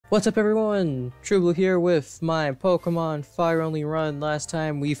What's up everyone? TrueBlue here with my Pokemon Fire Only run. Last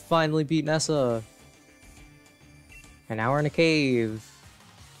time we finally beat Nessa. And now we're in a cave.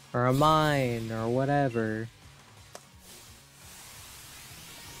 Or a mine, or whatever.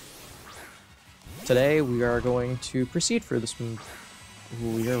 Today we are going to proceed for this one.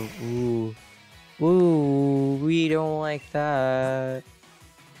 Ooh, we don't like that.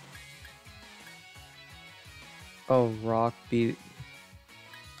 Oh, rock beat.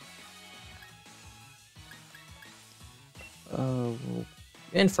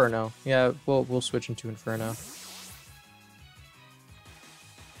 Inferno. Yeah, we'll switch into Inferno.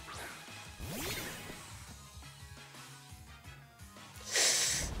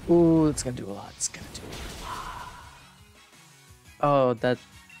 Ooh, it's gonna do a lot. It's gonna do a lot. Oh, that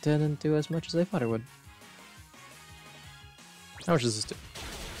didn't do as much as I thought it would. How much does this do?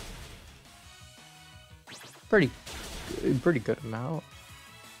 Pretty good amount.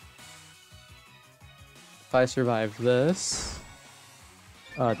 If I survive this,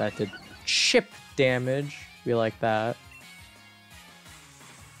 oh, that did chip damage. We like that.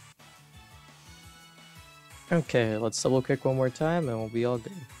 Okay, let's double kick one more time and we'll be all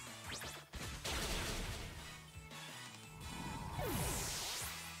good.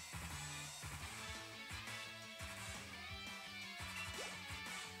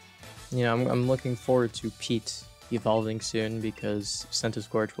 You know, I'm looking forward to Pete evolving soon because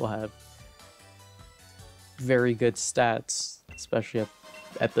Centiskorch will have very good stats, especially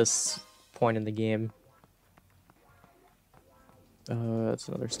at this point in the game. That's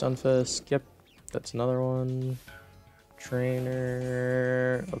another Stunfisk. Yep, that's another one.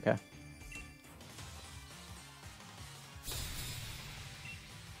 Trainer. Okay.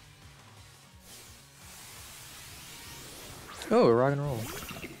 Oh, rock and roll.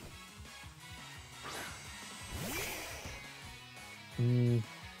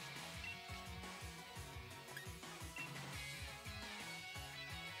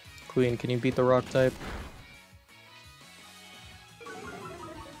 Queen, can you beat the rock type?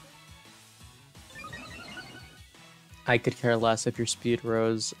 I could care less if your speed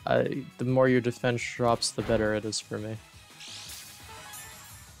rose. The more your defense drops, the better it is for me.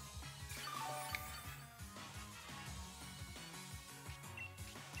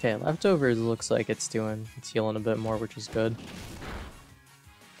 Okay, leftovers looks like it's healing a bit more, which is good.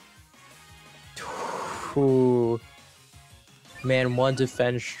 Ooh. Man, one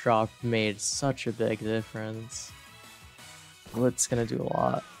defense drop made such a big difference. Oh, it's gonna do a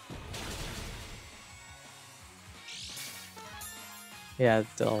lot. Yeah, it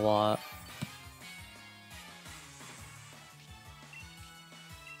did a lot.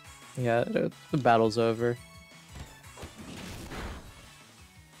 Yeah, the battle's over.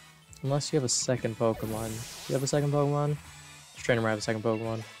 Unless you have a second Pokemon. Do you have a second Pokemon? This trainer might have a second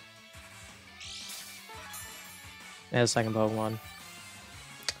Pokemon. It has a second Pokemon.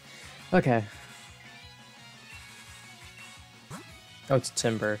 Okay. Oh, it's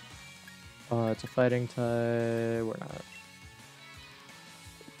Timber. It's a fighting type. We're not.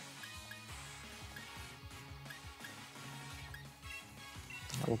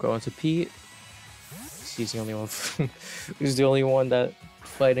 We'll go into Pete. He's the only one. He's the only one that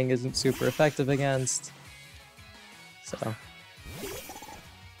fighting isn't super effective against. So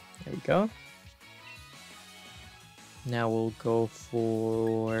there we go. Now we'll go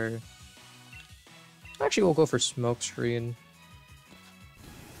for... Actually, we'll go for Smokescreen.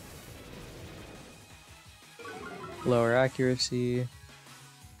 Lower accuracy.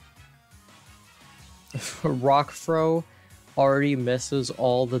 Rock Throw already misses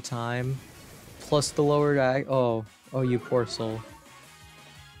all the time. Plus the lowered oh, you poor soul.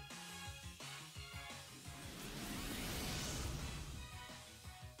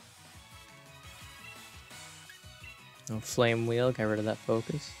 Oh, Flame Wheel, get rid of that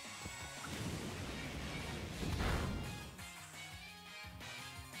focus.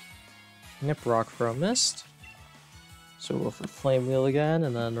 Yep, Rock Throw missed. So we'll go for Flame Wheel again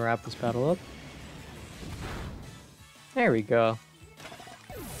and then wrap this battle up. There we go.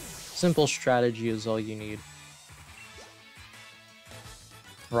 Simple strategy is all you need.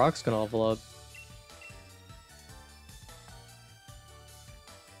 Rock's gonna level up.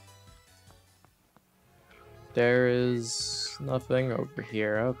 There is nothing over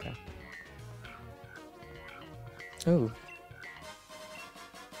here. Okay. Ooh.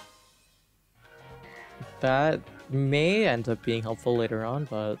 That may end up being helpful later on,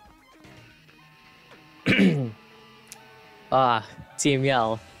 but... Team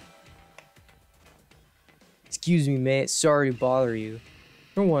Yell. Excuse me, mate. Sorry to bother you.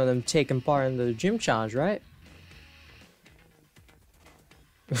 You're one of them taking part in the gym challenge, right?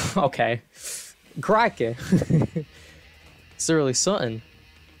 Okay. Crikey. It's really something.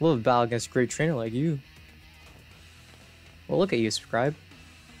 Love a battle against a great trainer like you. Well, look at you, Scribe.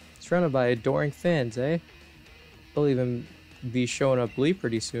 Surrounded by adoring fans, eh? They'll even be showing up Lee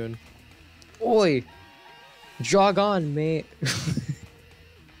pretty soon. Oi! Jog on, mate.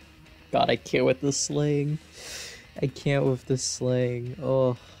 God, I can't with the slang. I can't with the slang.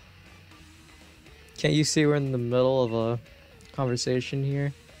 Oh. Can't you see we're in the middle of a conversation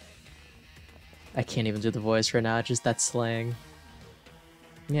here? I can't even do the voice right now, just that slang.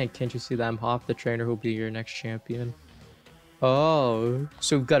 Yeah, can't you see that I'm Hop, the trainer who'll be your next champion? Oh,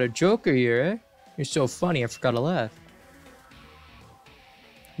 so we've got a Joker here, eh? You're so funny, I forgot to laugh.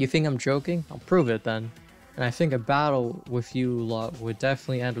 You think I'm joking? I'll prove it then. And I think a battle with you lot would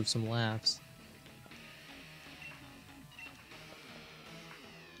definitely end with some laughs.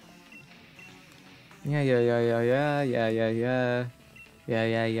 Yeah.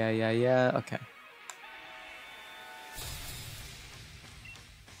 Okay.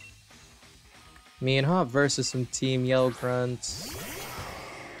 Me and Hop versus some Team Yell Grunts.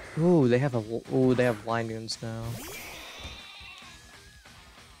 Ooh, they have line moons now.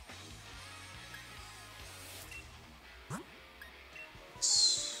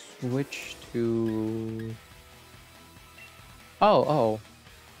 Switch to... Oh.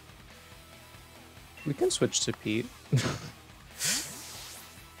 We can switch to Pete.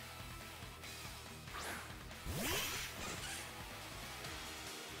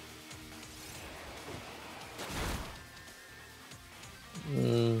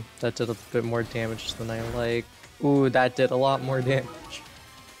 That did a bit more damage than I like. Ooh, that did a lot more damage.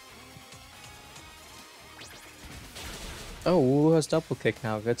 Oh, Wu has double kick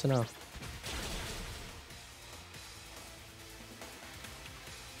now. Good to know.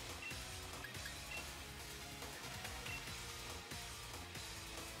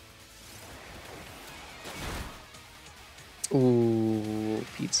 Ooh,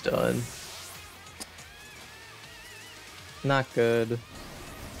 Pete's done. Not good.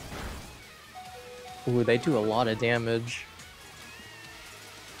 Ooh, they do a lot of damage.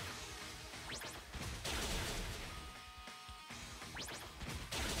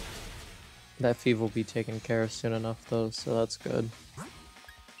 That Feeve will be taken care of soon enough though, so that's good.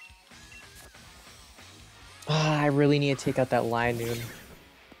 I really need to take out that Lion Noon.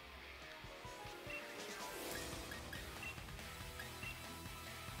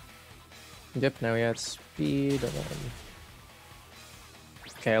 Yep, now we have speed.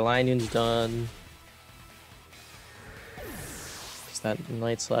 Okay, Lion Noon's done. That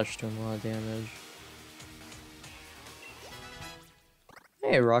Night Slash doing a lot of damage.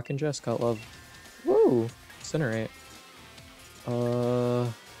 Hey, Rock and Jess got love. Woo! Incinerate.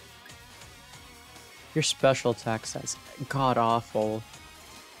 Your special attack stats god awful.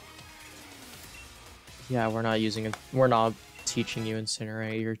 Yeah, we're not using it. We're not teaching you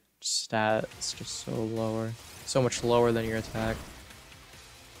Incinerate. Your stat is just so lower. So much lower than your attack.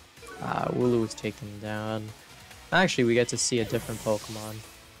 Wooloo was taken down. Actually, we get to see a different Pokemon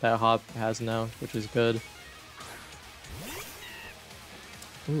that Hop has now, which is good.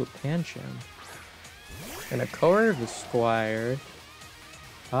 Ooh, Pancham. And a Corv Squire.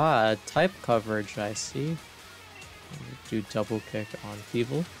 Ah, type coverage, I see. Do double kick on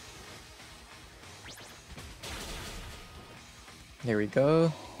Feeble. There we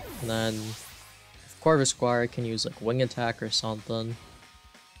go. And then Corvus Squire can use like wing attack or something.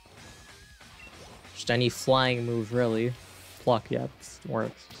 Just any flying move, really. Pluck, yeah,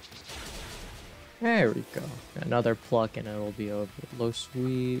 works. There we go. Another pluck and it'll be over. Low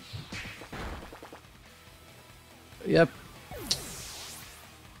sweep. Yep.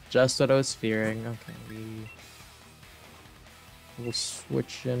 Just what I was fearing. Okay, we'll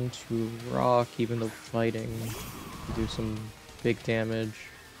switch into Rock, even though fighting do some big damage.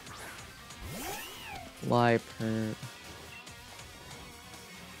 Liepert.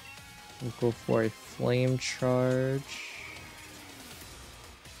 We'll go for a Flame Charge.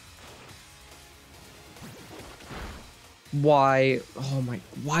 Why? Oh my...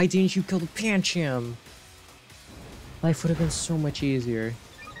 Why didn't you kill the Pancham? Life would have been so much easier.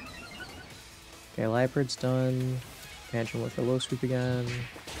 Okay, Liepert's done. Pancham with a low sweep again.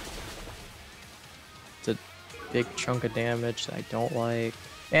 It's a big chunk of damage that I don't like.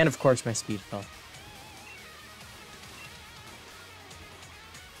 And of course my speed fell.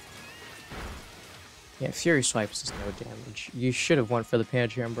 Yeah, Fury Swipes is no damage. You should have went for the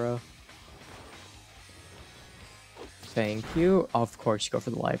Pancham, bro. Thank you. Of course, you go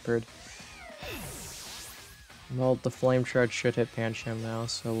for the Liepard. Well, the Flame Charge should hit Pancham now,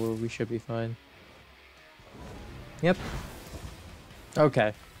 so we should be fine. Yep.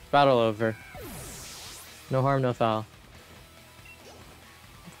 Okay, battle over. No harm, no foul.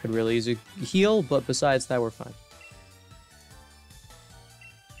 Could really use a heal, but besides that, we're fine.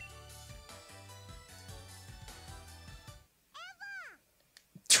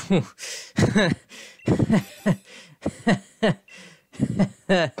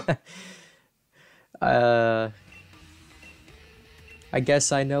 I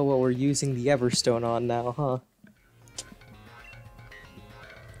guess I know what we're using the Everstone on now, huh?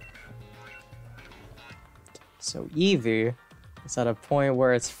 So Eevee is at a point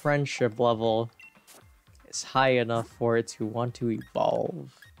where its friendship level is high enough for it to want to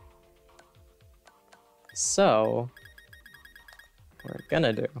evolve. So, what we're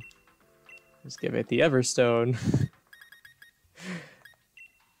gonna do is give it the Everstone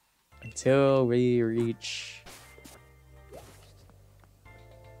until we reach...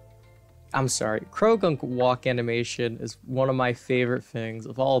 I'm sorry, Krogunk walk animation is one of my favorite things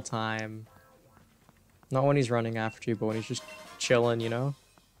of all time. Not when he's running after you, but when he's just chilling, you know?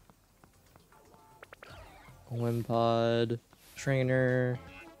 Wimpod, trainer.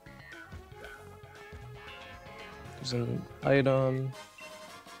 There's an item.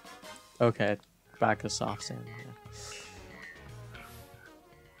 Okay, back to soft sand. Yeah.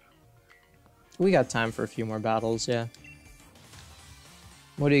 We got time for a few more battles, yeah.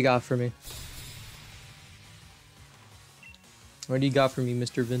 What do you got for me? What do you got for me,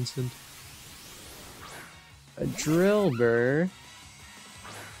 Mr. Vincent? A Drillbur.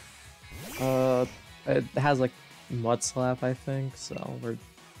 It has like Mud Slap, I think, so we're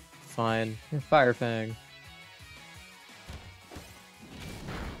fine. Fire Fang.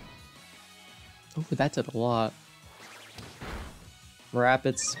 Oh, that did a lot.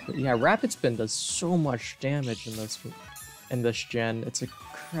 Rapid Spin does so much damage in this gen. It's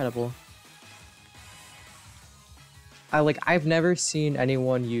incredible. I've never seen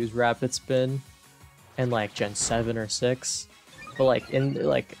anyone use Rapid Spin in like Gen 7 or 6. But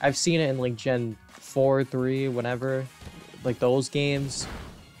I've seen it in like Gen 4, 3, whenever. Like those games.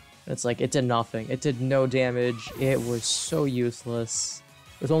 It's like it did nothing. It did no damage. It was so useless.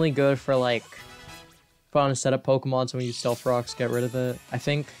 It was only good for like put on a set of Pokemon, so when you use Stealth Rocks, get rid of it. I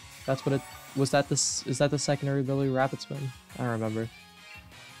think that's what it was. Is that the secondary ability, Rapid Spin? I don't remember.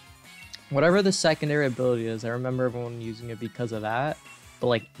 Whatever the secondary ability is, I remember everyone using it because of that, but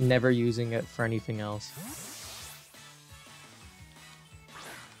like never using it for anything else.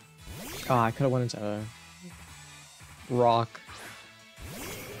 Oh, I could have went into rock.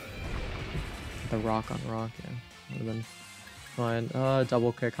 The rock on rock, yeah. Would have been fine.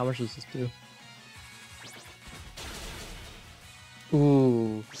 Double kick. How much does this do?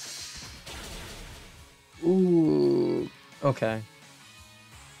 Ooh. Ooh. Okay.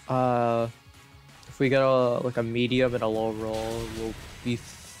 If we get a medium and a low roll, we'll be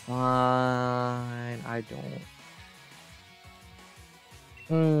fine. I don't.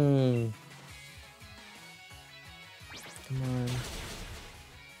 Come on.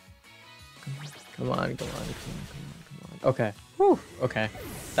 Come on. Okay. Whew. Okay.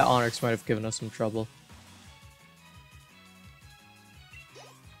 That Onyx might have given us some trouble.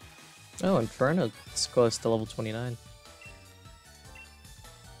 Oh, Inferno, it's close to level 29.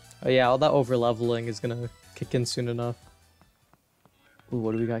 Oh yeah, all that over-leveling is gonna kick in soon enough. Ooh,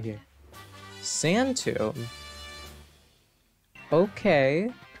 what do we got here? Sand Tomb.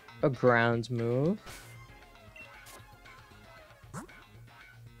 Okay. A ground move.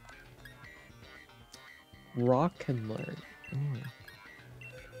 Rock can learn. Ooh.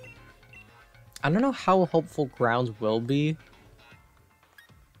 I don't know how helpful grounds will be.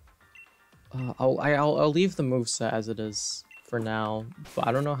 I'll leave the moveset as it is for now, but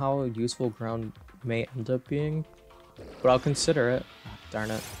I don't know how useful ground may end up being, but I'll consider it. Oh,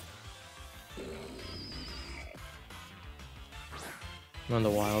 darn it. I'm on the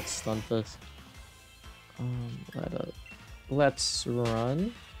wild Stunfisk. Let's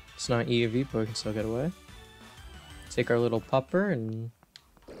run. It's not EV, but we can still get away. Take our little pupper and...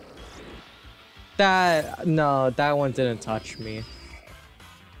 No, that one didn't touch me.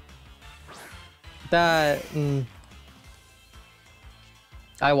 I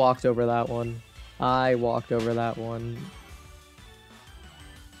walked over that one.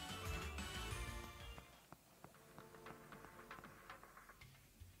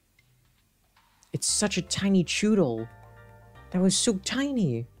 It's such a tiny Choodle. That was so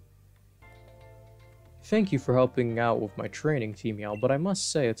tiny. Thank you for helping out with my training, Team Yell, but I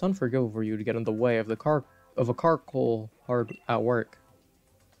must say it's unforgivable for you to get in the way of a carcoal hard at work.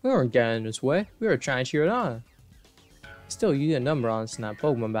 We weren't getting in his way. We were trying to cheer it on. Still, you did a number on us in that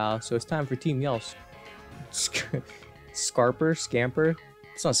Pokemon battle, so it's time for Team Yell's Scarper? Scamper?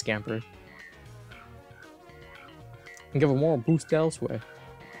 It's not Scamper. And give a moral boost elsewhere.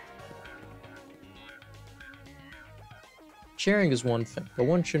 Sharing is one thing, but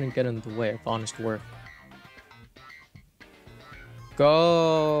one shouldn't get in the way of honest work.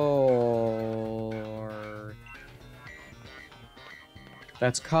 Go.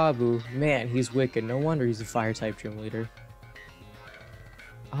 That's Kabu. Man, he's wicked. No wonder he's a fire-type gym leader.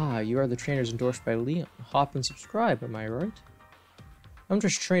 Ah, you are the trainers endorsed by Leon. Hop and subscribe, am I right? I'm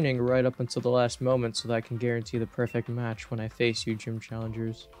just training right up until the last moment so that I can guarantee the perfect match when I face you gym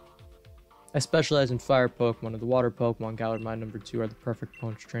challengers. I specialize in fire Pokemon, and the water Pokemon gathered my number 2 are the perfect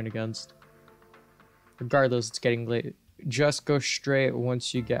opponents to train against. Regardless, it's getting late. Just go straight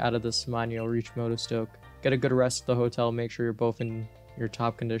once you get out of this mine, you'll reach Motostoke. Get a good rest at the hotel, make sure you're both in your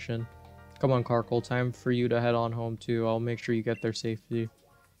top condition. Come on, Carkle, time for you to head on home too. I'll make sure you get there safely.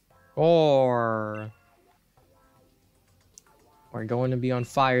 Or we're going to be on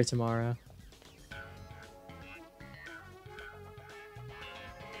fire tomorrow.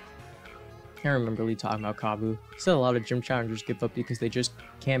 I remember Lee talking about Kabu. Still, a lot of gym challengers give up because they just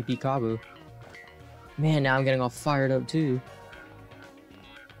can't beat Kabu. Man, now I'm getting all fired up too.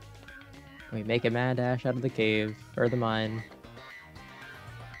 We make a mad dash out of the cave, or the mine.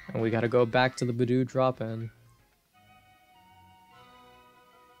 And we gotta go back to the Badoo drop-in.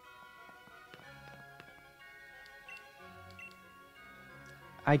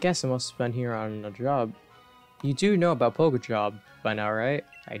 I guess I must have been here on a job. You do know about Pokejob by now, right?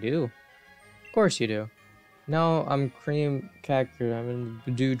 I do. Of course you do. No, I'm Cream Cactus. I'm in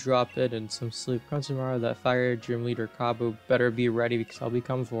Badoo drop-in and some sleep. Come tomorrow, that fire gym leader Kabu better be ready because I'll be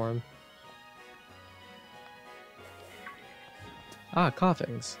coming for him. Ah,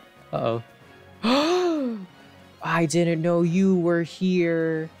 coughings. Uh-oh. I didn't know you were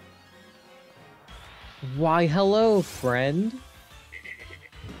here. Why, hello, friend.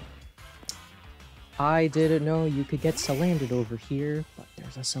 I didn't know you could get Salanded over here, but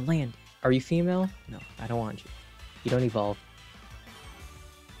there's a Salanded. Are you female? No, I don't want you. You don't evolve.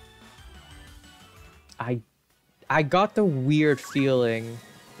 I got the weird feeling.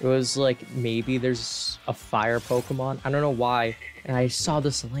 It was like maybe there's a fire Pokemon. I don't know why. And I saw the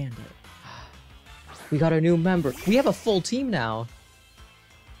Salandit. We got a new member. We have a full team now.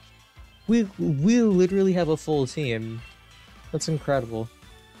 We literally have a full team. That's incredible.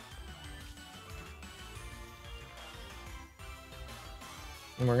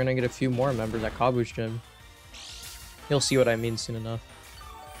 And we're gonna get a few more members at Kabu's gym. You'll see what I mean soon enough.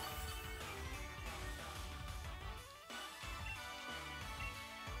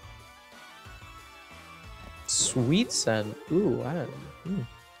 Sweet scent. Ooh, I don't.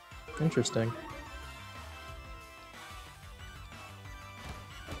 Interesting.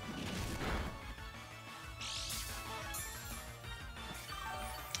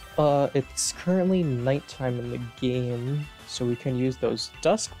 It's currently nighttime in the game, so we can use those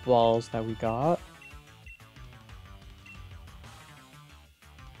dusk balls that we got.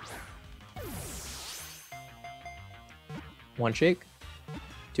 One shake,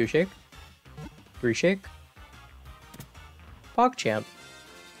 two shake, three shake, PogChamp.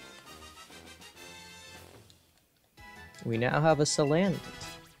 We now have a Salandit.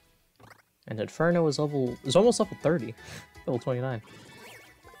 And Inferno is almost level 30. Level 29.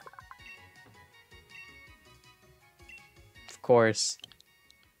 Of course.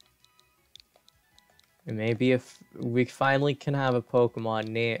 And maybe if we finally can have a Pokemon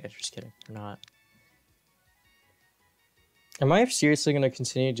name. Just kidding, we're not. Am I seriously gonna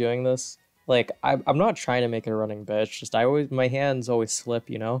continue doing this? Like, I'm not trying to make it a running bitch, just my hands always slip,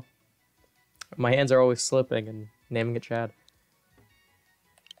 you know? My hands are always slipping and naming it Chad.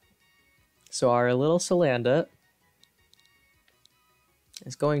 So our little Salandit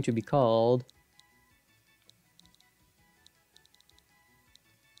is going to be called...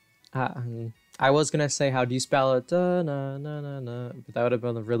 I was gonna say, how do you spell it? But that would have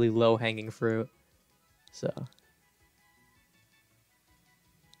been a really low-hanging fruit. So...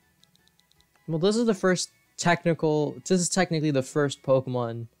 Well, this is technically the first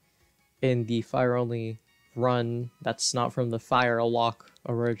Pokemon in the Fire Only run that's not from the Firelocke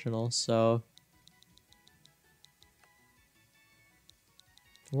original, so...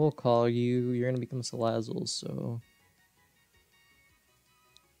 We'll call you... You're gonna become a Salazzle, so...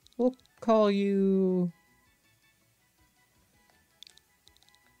 We'll call you...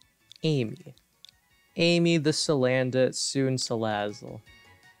 Amy. Amy the Salandit, soon Salazzle.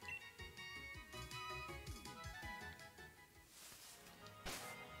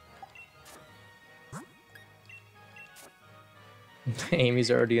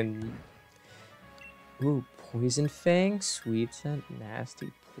 Amy's already in... Ooh, Poison Fang, Sweet Scent,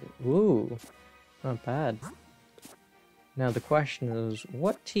 Nasty. Ooh, not bad. Now the question is,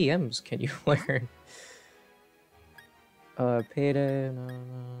 what TMs can you learn? Payday, no.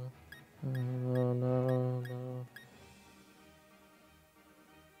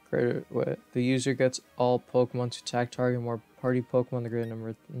 Greater, what? The user gets all Pokemon to attack target more party Pokemon, the greater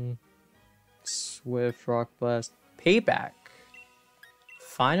number. Swift, Rock Blast, Payback.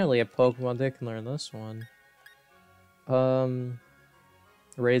 Finally a Pokemon that can learn this one.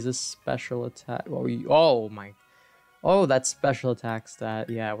 Raises special attack. Oh my. Oh, that's special attack stat.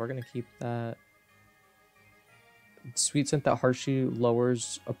 Yeah, we're gonna keep that. Sweet Scent that harshly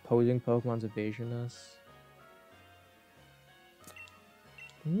lowers opposing Pokemon's evasionness.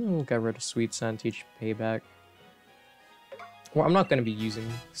 We'll get rid of Sweet Scent, teach Payback. Well, I'm not gonna be using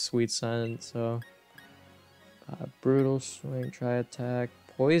Sweet Scent, so. Brutal Swing, Try Attack,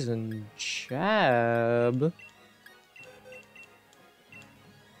 Poison Jab.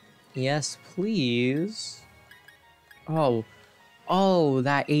 Yes, please. Oh,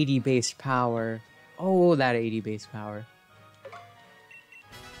 that 80 base power. Oh, that 80 base power.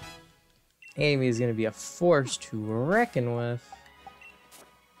 Amy is gonna be a force to reckon with.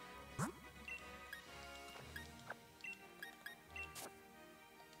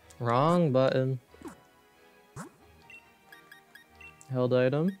 Wrong button. Held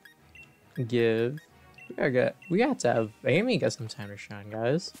item. Give. We got to have Amy get some time to shine,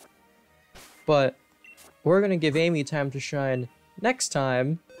 guys. But we're gonna give Amy time to shine next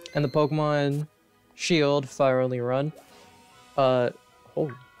time, and the Pokemon Shield Fire Only run. Oh,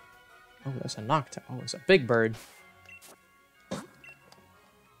 that's a Noctowl. Oh, it's a big bird.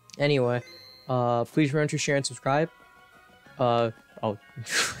 Anyway, please remember to share and subscribe. Please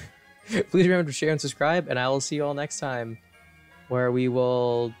remember to share and subscribe, and I will see you all next time, where we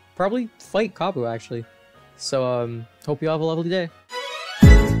will probably fight Kabu, actually. So, hope you all have a lovely day.